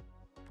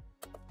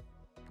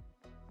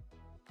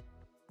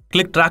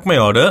 Click Track My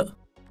Order.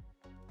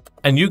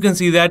 And you can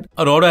see that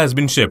our order has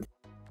been shipped.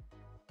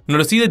 Now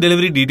to see the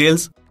delivery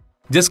details,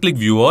 just click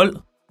View All.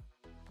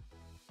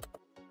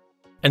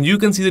 And you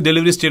can see the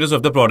delivery status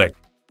of the product.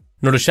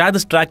 Now to share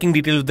this tracking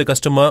details with the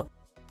customer,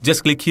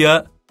 just click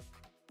here.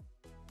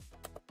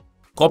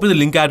 Copy the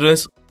link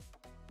address.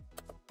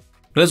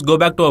 Let's go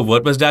back to our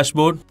WordPress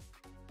dashboard.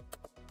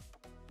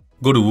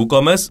 Go to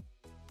WooCommerce.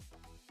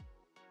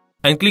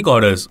 And click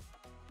Orders.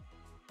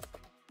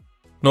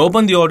 Now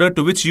open the order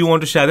to which you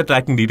want to share the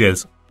tracking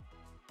details.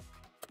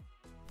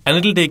 And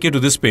it will take you to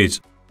this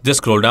page. Just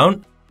scroll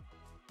down.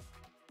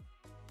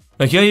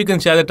 Now here you can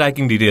share the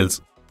tracking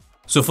details.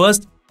 So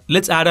first,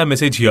 let's add our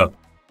message here.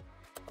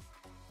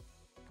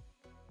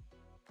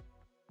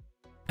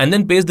 And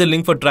then paste the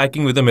link for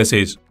tracking with the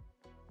message.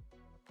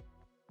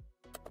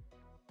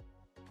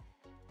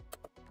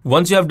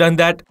 Once you have done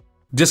that,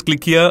 just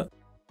click here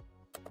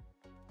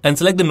and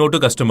select the Note to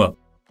Customer.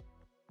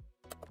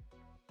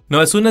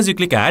 Now as soon as you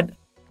click Add,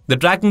 the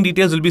tracking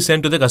details will be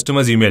sent to the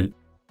customer's email.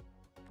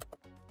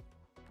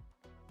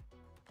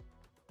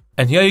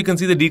 And here you can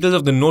see the details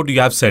of the note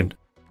you have sent.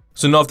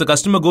 So now if the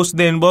customer goes to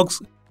the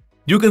inbox,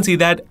 you can see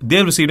that they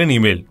have received an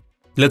email.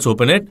 Let's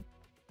open it.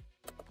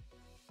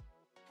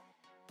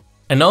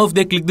 And now if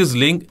they click this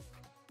link,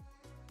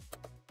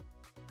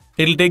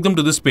 it will take them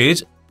to this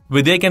page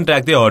where they can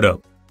track their order.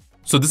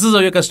 So this is how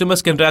your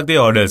customers can track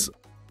their orders.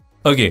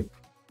 Okay,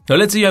 now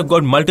let's say you have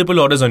got multiple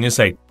orders on your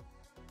site.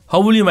 How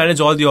will you manage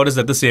all the orders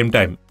at the same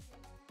time?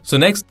 So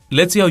next,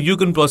 let's see how you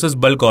can process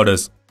bulk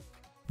orders.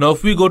 Now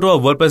if we go to our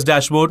WordPress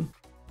dashboard,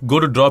 go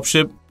to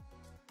Dropship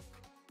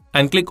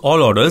and click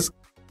All Orders,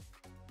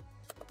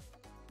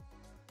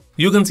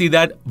 you can see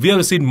that we have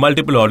received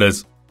multiple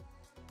orders.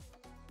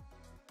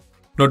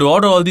 Now to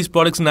order all these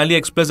products in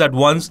AliExpress at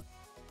once,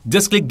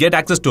 just click Get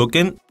Access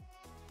Token.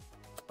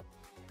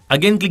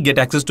 Again click Get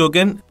Access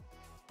Token.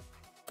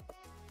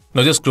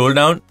 Now just scroll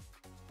down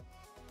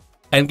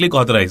and click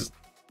Authorize.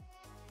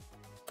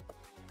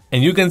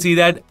 And you can see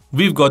that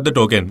we've got the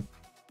token.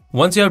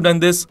 Once you have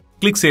done this,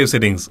 click Save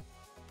Settings.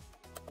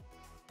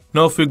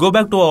 Now if we go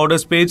back to our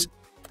orders page,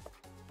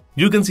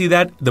 you can see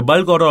that the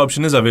bulk order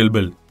option is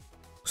available.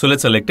 So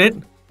let's select it.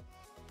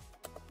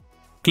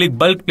 Click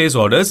Bulk Place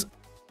Orders.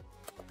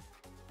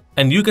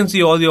 And you can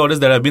see all the orders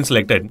that have been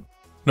selected.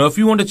 Now if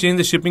you want to change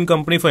the shipping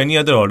company for any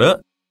other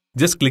order,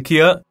 just click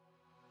here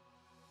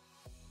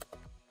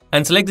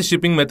and select the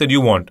shipping method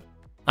you want.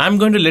 I'm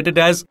going to let it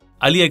as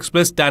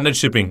AliExpress standard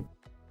shipping.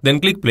 Then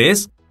click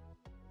place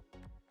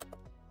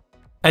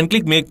and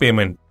click make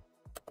payment.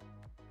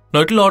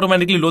 Now it will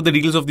automatically load the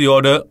details of the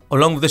order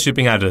along with the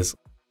shipping address.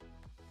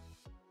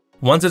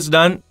 Once it's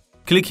done,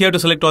 click here to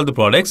select all the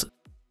products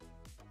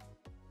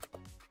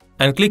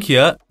and click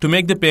here to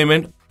make the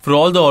payment for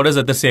all the orders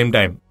at the same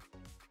time.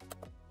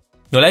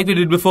 Now like we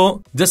did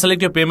before, just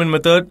select your payment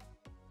method,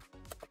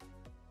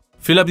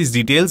 fill up these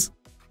details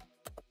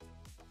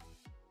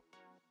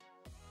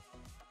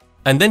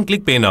and then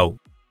click pay now.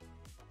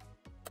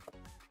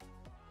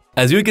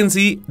 As you can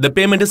see, the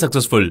payment is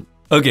successful.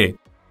 Okay,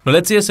 now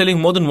let's say you're selling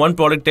more than one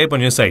product type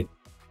on your site.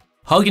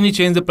 How can you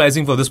change the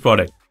pricing for this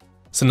product?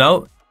 So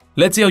now,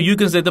 let's see how you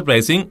can set the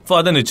pricing for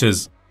other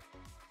niches.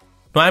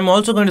 Now I'm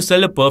also going to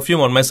sell a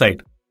perfume on my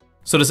site.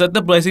 So to set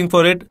the pricing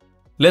for it,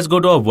 let's go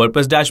to our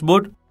WordPress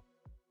dashboard,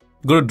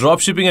 go to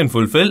Dropshipping and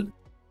Fulfill,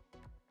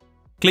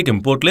 click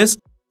Import List.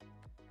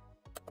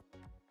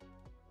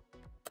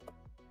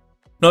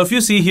 Now if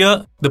you see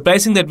here, the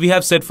pricing that we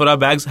have set for our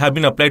bags have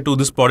been applied to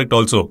this product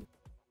also.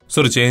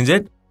 So to change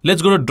it,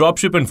 let's go to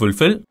Dropship and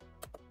Fulfill,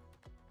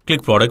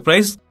 click Product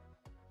Price,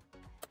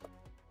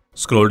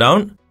 scroll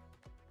down.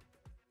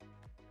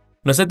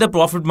 Now set the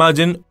profit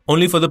margin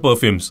only for the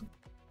perfumes.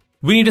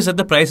 We need to set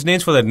the price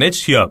range for that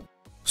niche here.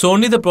 So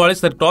only the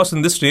products that cost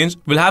in this range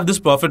will have this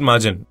profit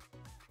margin.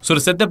 So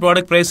to set the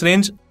product price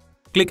range,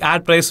 click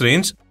Add Price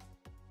Range.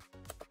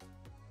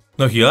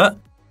 Now here,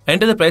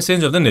 enter the price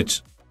range of the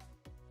niche.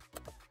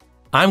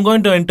 I'm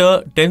going to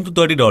enter $10 to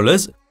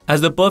 $30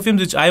 as the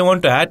perfumes which I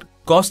want to add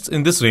costs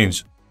in this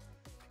range.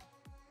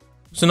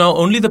 So now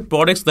only the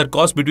products that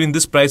cost between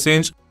this price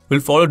range will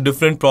follow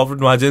different profit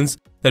margins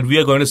that we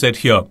are going to set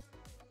here.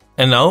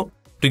 And now,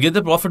 to get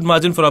the profit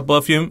margin for our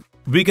perfume,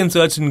 we can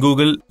search in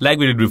Google like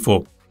we did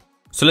before.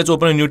 So let's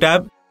open a new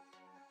tab.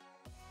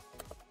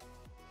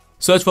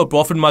 Search for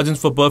profit margins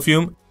for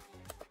perfume.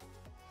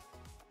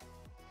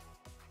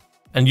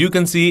 And you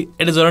can see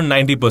it is around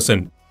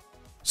 90%.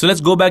 So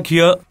let's go back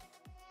here.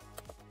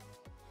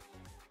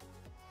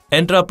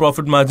 Enter our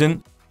profit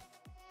margin.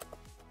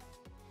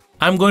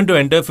 I'm going to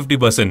enter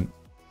 50%.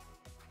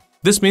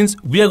 This means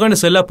we are going to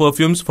sell our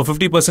perfumes for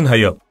 50%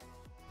 higher.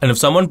 And if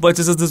someone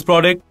purchases this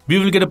product, we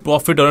will get a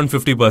profit around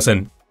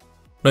 50%.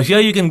 Now here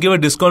you can give a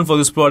discount for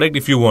this product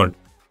if you want.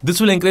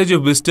 This will encourage your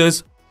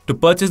visitors to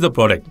purchase the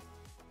product.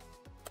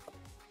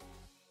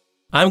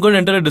 I'm going to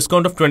enter a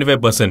discount of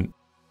 25%.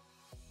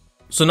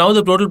 So now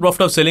the total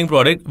profit of selling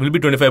product will be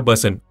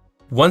 25%.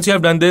 Once you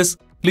have done this,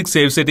 click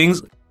Save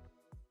Settings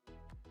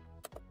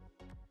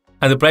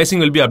and the pricing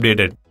will be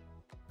updated.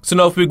 So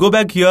now if we go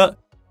back here,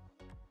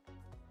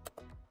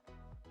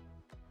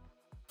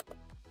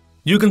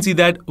 you can see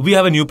that we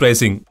have a new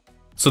pricing.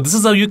 So this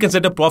is how you can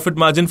set a profit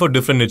margin for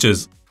different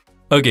niches.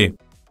 Okay,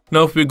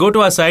 now if we go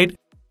to our site,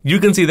 you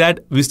can see that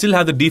we still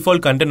have the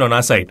default content on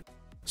our site.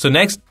 So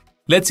next,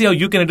 let's see how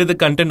you can edit the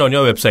content on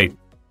your website.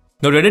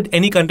 Now to edit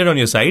any content on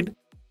your site,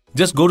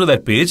 just go to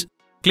that page,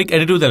 click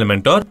Edit with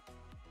Elementor,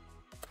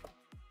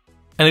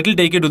 and it will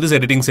take you to this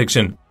editing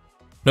section.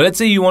 Now let's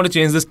say you want to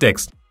change this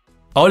text.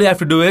 All you have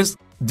to do is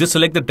just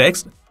select the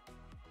text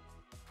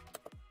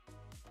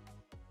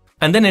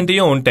and then enter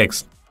your own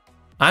text.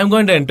 I'm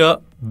going to enter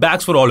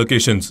bags for all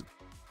occasions.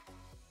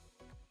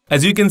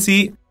 As you can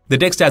see, the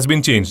text has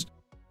been changed.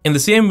 In the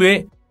same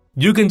way,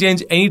 you can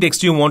change any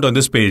text you want on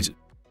this page.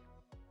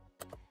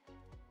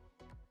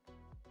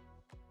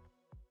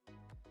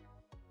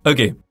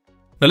 Okay,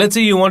 now let's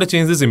say you want to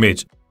change this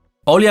image.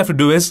 All you have to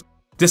do is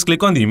just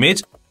click on the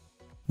image,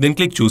 then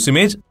click Choose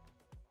Image,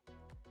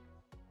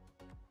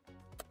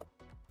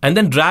 and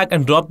then drag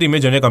and drop the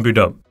image on your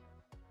computer.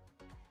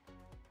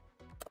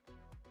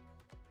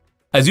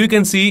 As you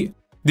can see,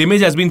 the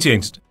image has been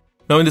changed.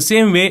 Now in the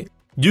same way,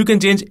 you can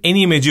change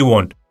any image you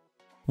want.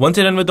 Once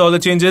you're done with all the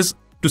changes,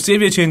 to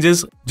save your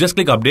changes, just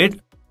click Update.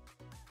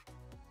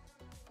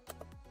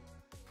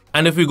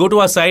 And if we go to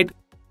our site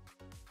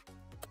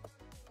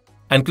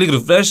and click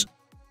Refresh,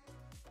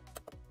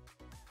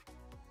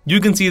 you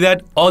can see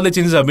that all the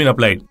changes have been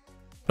applied.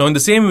 Now in the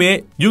same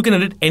way, you can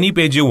edit any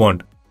page you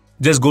want.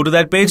 Just go to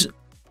that page,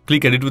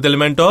 click Edit with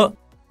Elementor,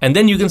 and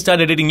then you can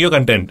start editing your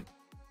content.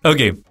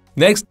 Okay,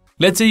 next,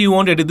 let's say you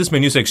want to edit this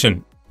menu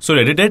section. So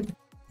to edit it,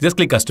 just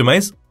click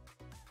Customize.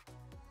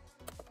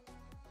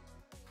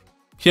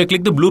 Here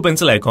click the blue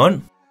pencil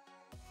icon.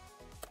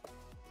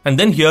 And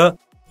then here,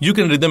 you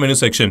can edit the menu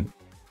section.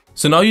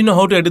 So now you know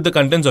how to edit the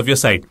contents of your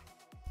site.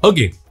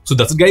 Okay, so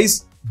that's it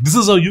guys. This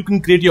is how you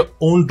can create your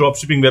own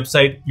dropshipping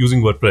website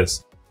using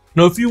WordPress.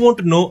 Now if you want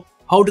to know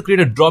how to create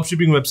a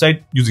dropshipping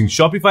website using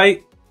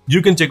Shopify,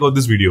 you can check out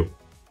this video.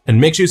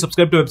 And make sure you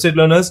subscribe to Website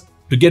Learners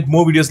to get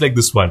more videos like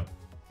this one.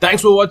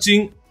 Thanks for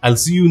watching. I'll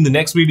see you in the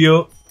next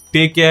video.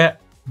 Take care.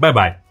 Bye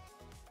bye.